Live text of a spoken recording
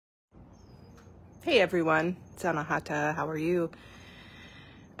Hey everyone, it's Anahata. How are you?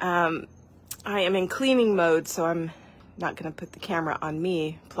 I am in cleaning mode, so I'm not going to put the camera on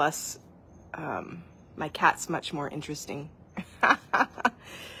me. Plus, my cat's much more interesting.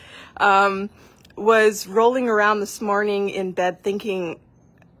 Was rolling around this morning in bed thinking,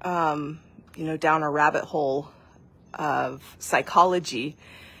 down a rabbit hole of psychology,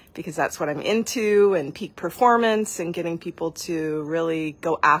 because that's what I'm into, and peak performance and getting people to really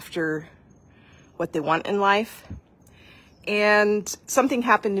go after what they want in life. And something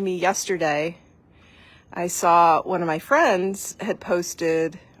happened to me yesterday. I saw one of my friends had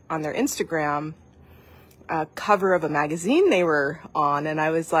posted on their Instagram a cover of a magazine they were on, and I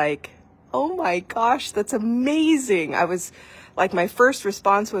was like, oh my gosh, that's amazing. I was like, my first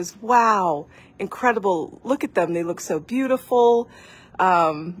response was, wow, incredible. Look at them. They look so beautiful.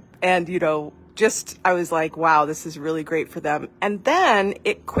 I was like, wow, this is really great for them. And then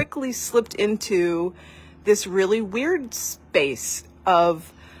it quickly slipped into this really weird space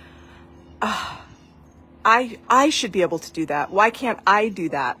of, I should be able to do that. Why can't I do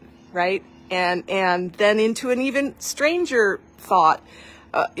that? Right? And then into an even stranger thought,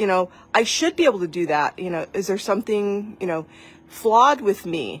 I should be able to do that. Is there something, flawed with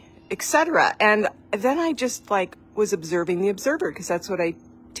me, etc. And then I just was observing the observer, because that's what I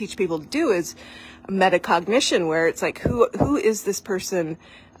teach people to do, is metacognition, where it's like, who is this person?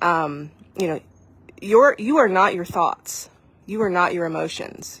 You are not your thoughts. You are not your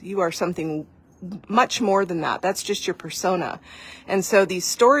emotions. You are something much more than that. That's just your persona. And so these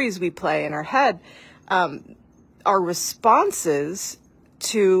stories we play in our head, our responses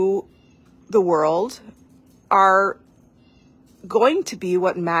to the world are going to be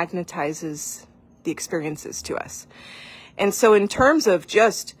what magnetizes the experiences to us. And so in terms of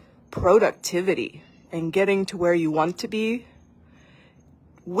just productivity and getting to where you want to be,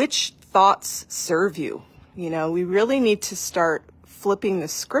 which thoughts serve you? We really need to start flipping the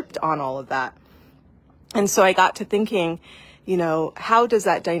script on all of that. And so I got to thinking, how does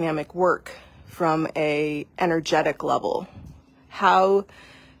that dynamic work from a energetic level? How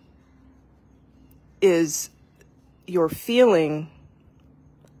is your feeling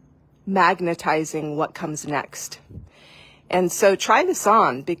magnetizing what comes next? And so try this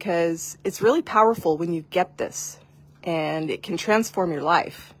on, because it's really powerful when you get this, and it can transform your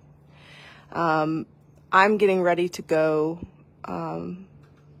life. I'm getting ready to go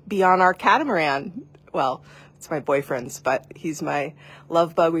be on our catamaran. Well, it's my boyfriend's, but he's my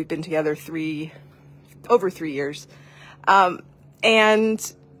love bug. We've been together over 3 years.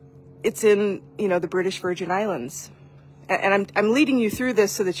 And it's in, the British Virgin Islands. And I'm leading you through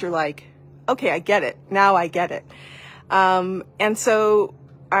this so that you're like, okay, I get it. Now I get it. And so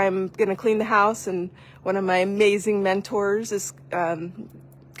I'm going to clean the house, and one of my amazing mentors is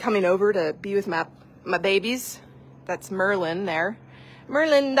coming over to be with my babies. That's Merlin there.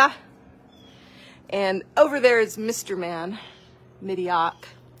 Merlinda. And over there is Mr. Man, Midiak.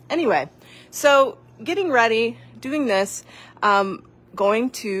 Anyway, so getting ready, doing this, going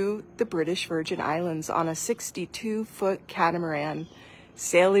to the British Virgin Islands on a 62-foot catamaran,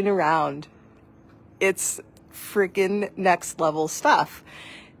 sailing around. It's freaking next level stuff.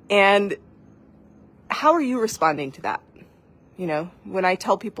 And how are you responding to that? When I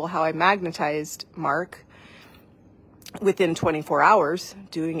tell people how I magnetized Mark within 24 hours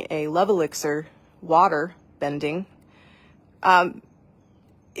doing a love elixir water bending,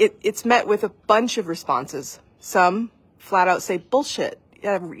 it's met with a bunch of responses. Some flat out say, bullshit.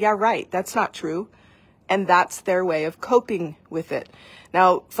 Yeah, right. That's not true. And that's their way of coping with it.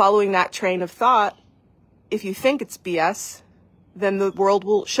 Now, following that train of thought, if you think it's BS, then the world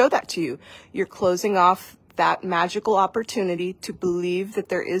will show that to you. You're closing off that magical opportunity to believe that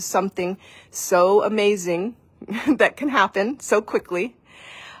there is something so amazing that can happen so quickly.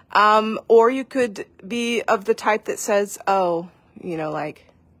 Or you could be of the type that says,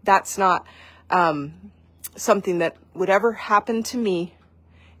 that's not something that would ever happen to me.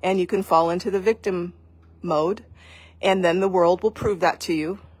 And you can fall into the victim mode. And then the world will prove that to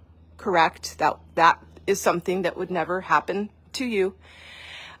you. Correct. That is something that would never happen to you.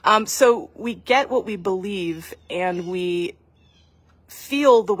 So we get what we believe, and we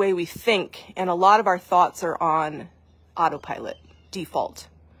feel the way we think. And a lot of our thoughts are on autopilot, default.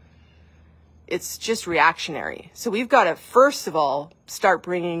 It's just reactionary. So we've got to, first of all, start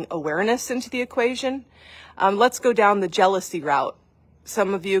bringing awareness into the equation. Let's go down the jealousy route.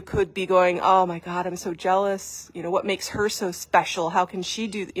 Some of you could be going, oh my God, I'm so jealous. What makes her so special? How can she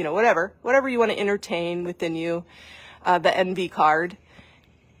do, whatever you want to entertain within you, the envy card.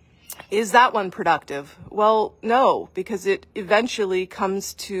 Is that one productive? Well, no, because it eventually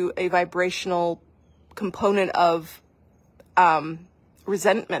comes to a vibrational component of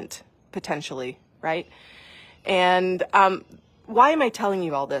resentment, potentially, right? And why am I telling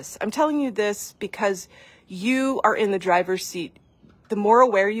you all this? I'm telling you this because you are in the driver's seat. The more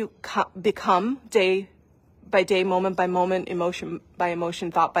aware you become day by day, moment by moment, emotion by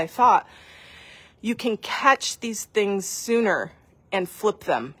emotion, thought by thought, you can catch these things sooner and flip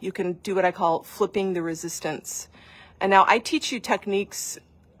them. You can do what I call flipping the resistance. And now I teach you techniques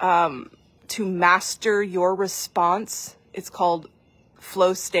to master your response. It's called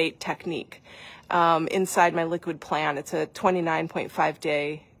flow state technique. Inside my liquid plan, it's a 29.5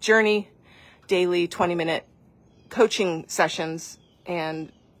 day journey, daily 20-minute coaching sessions,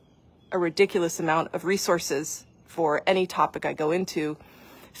 and a ridiculous amount of resources for any topic I go into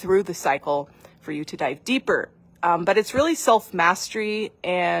through the cycle for you to dive deeper. But it's really self-mastery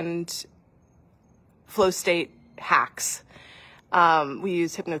and flow state hacks. We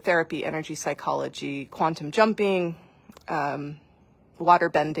use hypnotherapy, energy psychology, quantum jumping, water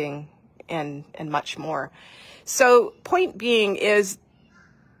bending, and much more. So point being is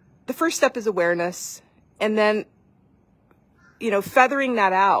the first step is awareness, and then, feathering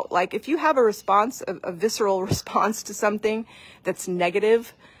that out. Like if you have a response, a visceral response to something that's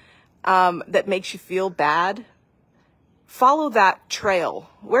negative, that makes you feel bad, follow that trail.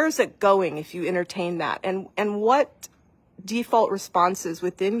 Where is it going if you entertain that? And what default responses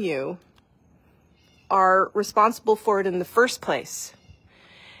within you are responsible for it in the first place?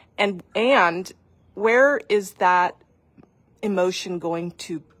 And where is that emotion going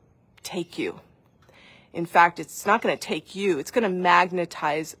to take you? In fact, it's not going to take you. It's going to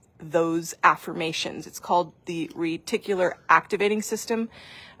magnetize those affirmations. It's called the reticular activating system.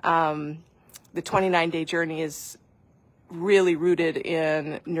 The 29-day journey is really rooted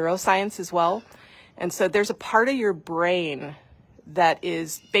in neuroscience as well. And so there's a part of your brain that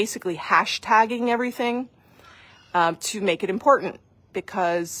is basically hashtagging everything to make it important,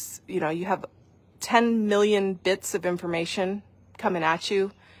 because, you have 10 million bits of information coming at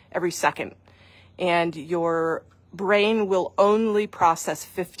you every second. And your brain will only process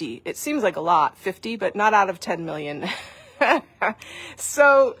 50. It seems like a lot, 50, but not out of 10 million.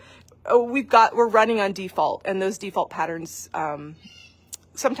 So we're running on default, and those default patterns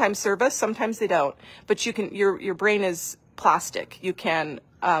sometimes serve us, sometimes they don't. But your brain is plastic. You can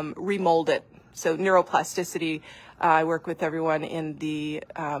remold it. So neuroplasticity, I work with everyone in the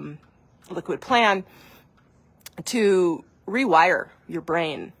liquid plan to rewire your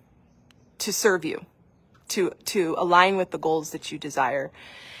brain to serve you, to align with the goals that you desire.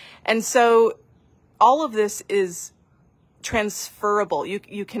 And so all of this is transferable.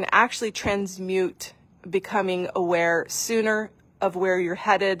 You can actually transmute becoming aware sooner of where you're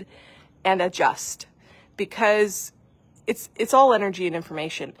headed and adjust, because it's all energy and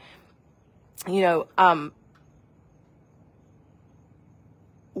information.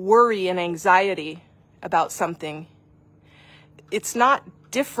 Worry and anxiety about something, it's not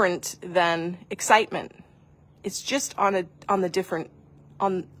different than excitement. It's just on a different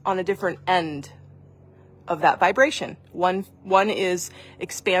end of that vibration. One is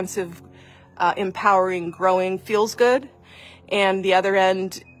expansive, empowering, growing, feels good, and the other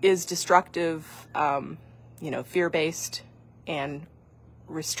end is destructive, fear-based and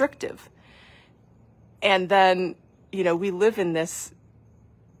restrictive. And then, we live in this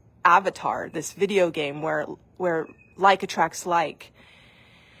avatar, this video game where like attracts like,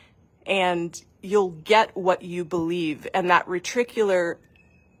 and you'll get what you believe. And that reticular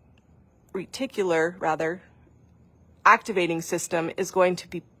activating system is going to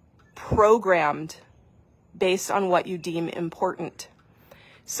be programmed based on what you deem important.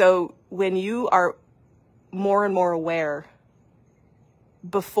 So when you are more and more aware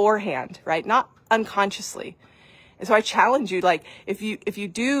beforehand, right? Not unconsciously. And so I challenge you, like, if you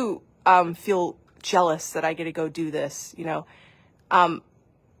do feel jealous that I get to go do this,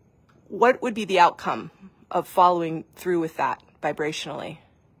 what would be the outcome of following through with that vibrationally?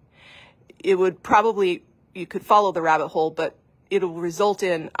 It would probably, you could follow the rabbit hole, but it'll result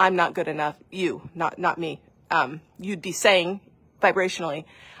in, I'm not good enough, not me. You'd be saying vibrationally,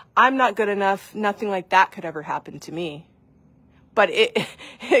 I'm not good enough, nothing like that could ever happen to me. But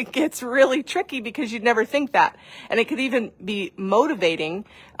it gets really tricky because you'd never think that. And it could even be motivating.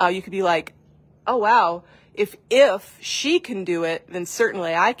 You could be like, oh, wow, if she can do it, then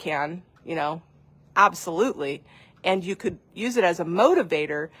certainly I can, absolutely. And you could use it as a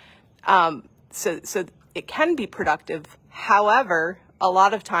motivator. So it can be productive. However, a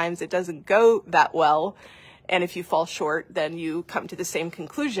lot of times it doesn't go that well. And if you fall short, then you come to the same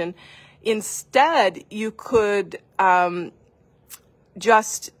conclusion. Instead, you could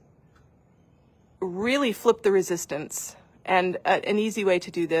just really flip the resistance. And an easy way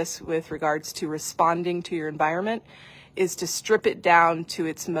to do this with regards to responding to your environment is to strip it down to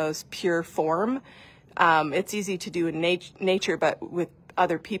its most pure form. It's easy to do in nature, but with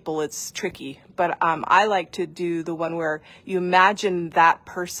other people, it's tricky. But I like to do the one where you imagine that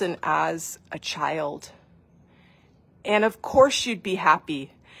person as a child. And of course you'd be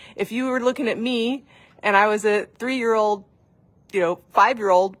happy. If you were looking at me and I was a 3-year-old,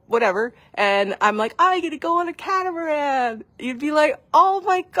 5-year-old, whatever, and I'm like, I get to go on a catamaran. You'd be like, oh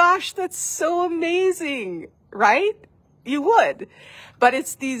my gosh, that's so amazing, right? You would. But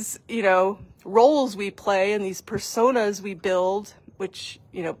it's these, roles we play and these personas we build, which,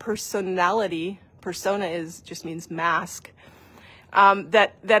 persona just means mask,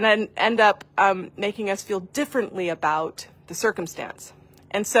 that then end up making us feel differently about the circumstance.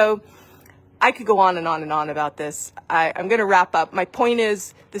 And so I could go on and on and on about this. I'm going to wrap up. My point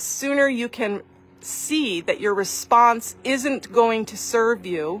is, the sooner you can see that your response isn't going to serve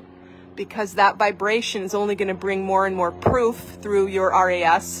you, because that vibration is only going to bring more and more proof through your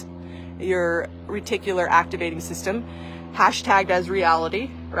RAS, your reticular activating system, hashtagged as reality,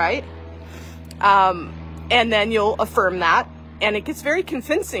 right? And then you'll affirm that. And it gets very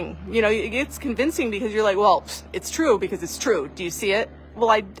convincing. It gets convincing because you're like, well, it's true because it's true. Do you see it? Well,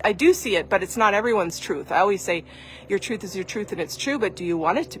 I do see it, but it's not everyone's truth. I always say your truth is your truth and it's true, but do you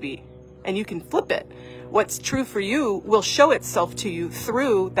want it to be? And you can flip it. What's true for you will show itself to you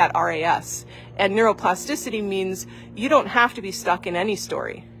through that RAS. And neuroplasticity means you don't have to be stuck in any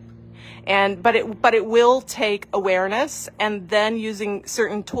story. But it will take awareness and then using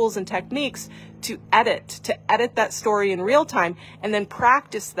certain tools and techniques to edit that story in real time and then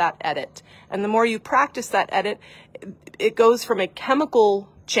practice that edit. And the more you practice that edit, it goes from a chemical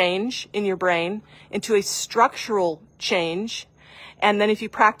change in your brain into a structural change. And then if you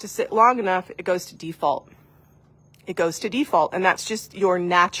practice it long enough, it goes to default. It goes to default. And that's just your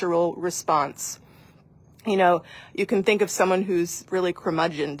natural response. You can think of someone who's really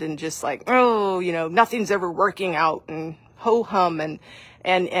curmudgeoned and just like, nothing's ever working out and ho-hum.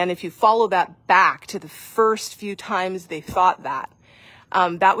 And if you follow that back to the first few times they thought that,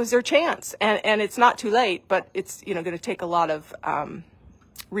 that was their chance. And it's not too late, but it's, going to take a lot of,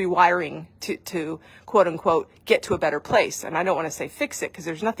 rewiring to quote unquote, get to a better place. And I don't want to say fix it because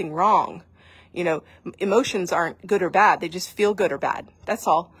there's nothing wrong. Emotions aren't good or bad. They just feel good or bad. That's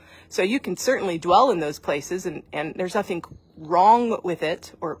all. So you can certainly dwell in those places and there's nothing wrong with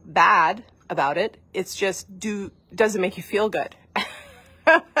it or bad about it. It's just doesn't make you feel good.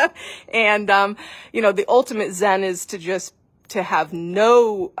 And, the ultimate Zen is to have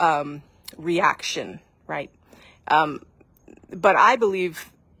no, reaction, right? But I believe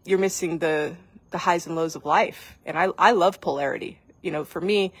you're missing the highs and lows of life. And I love polarity. For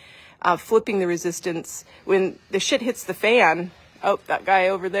me, flipping the resistance when the shit hits the fan. Oh, that guy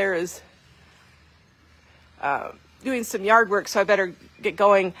over there is doing some yard work, so I better get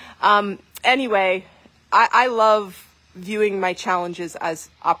going. Anyway, I love viewing my challenges as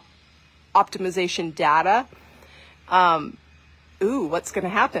optimization data. What's going to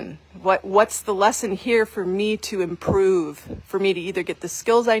happen? What's the lesson here for me to improve, for me to either get the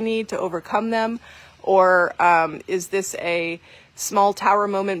skills I need to overcome them, or is this a small tower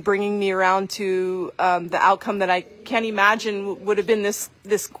moment bringing me around to the outcome that I can't imagine would have been this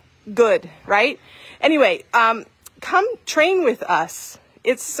good, right? Anyway, come train with us.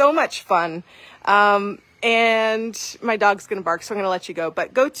 It's so much fun. And my dog's going to bark, so I'm going to let you go.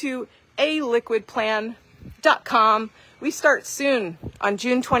 But go to aliquidplan.com. We start soon on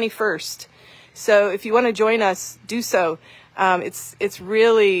June 21st. So if you want to join us, do so. It's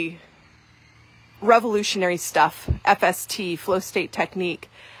really revolutionary stuff. FST, flow state technique,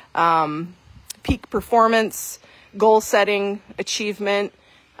 peak performance, goal setting, achievement,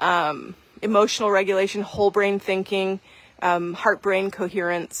 emotional regulation, whole brain thinking, heart-brain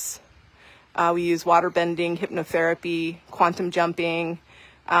coherence. We use water bending, hypnotherapy, quantum jumping.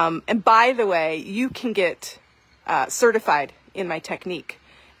 And by the way, you can get certified in my technique.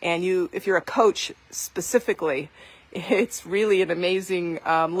 And if you're a coach specifically, it's really an amazing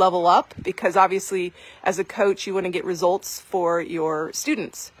level up, because obviously as a coach, you want to get results for your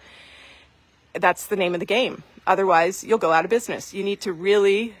students. That's the name of the game. Otherwise, you'll go out of business. You need to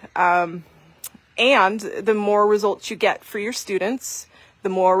really, and the more results you get for your students, the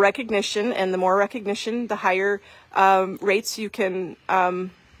more recognition, and the more recognition, the higher rates you can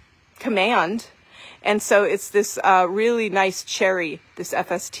command. And so it's this really nice cherry, this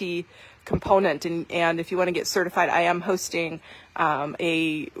FST component. And if you want to get certified, I am hosting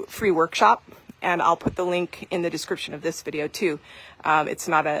a free workshop, and I'll put the link in the description of this video too. It's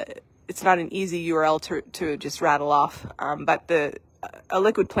it's not an easy URL to just rattle off, but a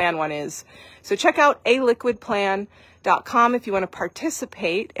liquid plan one is. So check out aliquidplan.com if you want to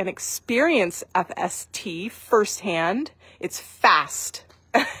participate and experience FST firsthand. It's fast.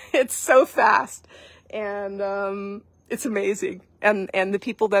 It's so fast. And it's amazing. And the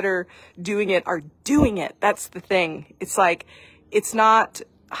people that are doing it are doing it. That's the thing. It's like, it's not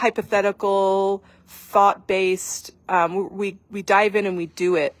hypothetical, thought-based. We dive in and we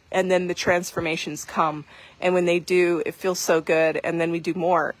do it, and then the transformations come. And when they do, it feels so good. And then we do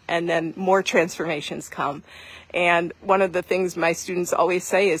more, and then more transformations come. And one of the things my students always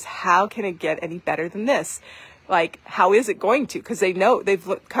say is, how can it get any better than this? Like, how is it going to? Because they know, they've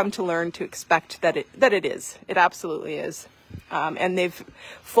come to learn to expect that it is. It absolutely is. And they've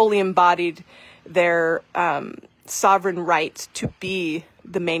fully embodied their sovereign right to be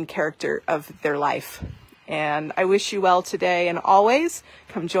the main character of their life. And I wish you well today and always.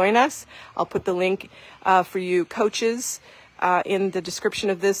 Come join us. I'll put the link for you coaches in the description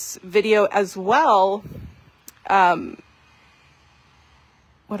of this video as well. What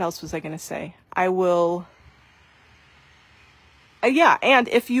else was I going to say? I will... yeah, and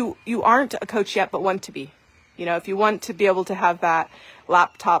if you aren't a coach yet but want to be, you know, if you want to be able to have that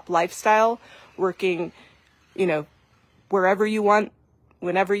laptop lifestyle, working, you know, wherever you want,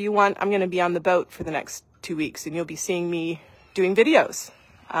 whenever you want, I'm going to be on the boat for the next 2 weeks, and you'll be seeing me doing videos.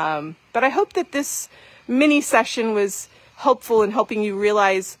 But I hope that this mini session was helpful in helping you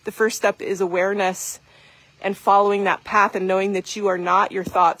realize the first step is awareness and following that path and knowing that you are not your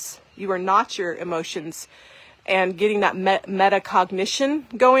thoughts, you are not your emotions, and getting that metacognition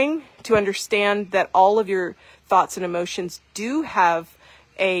going to understand that all of your thoughts and emotions do have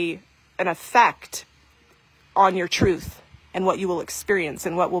an effect on your truth and what you will experience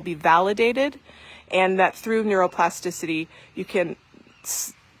and what will be validated, and that through neuroplasticity you can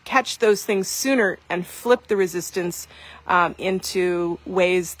catch those things sooner and flip the resistance into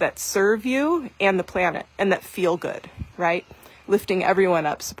ways that serve you and the planet and that feel good, right? Lifting everyone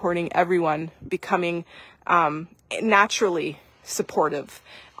up, supporting everyone, becoming naturally supportive,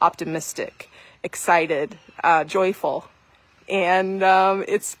 optimistic, excited, joyful, and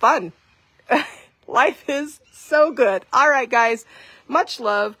it's fun. Life is so good. All right, guys, much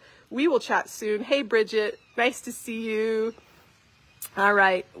love. We will chat soon. Hey, Bridget, nice to see you. All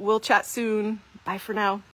right, we'll chat soon. Bye for now.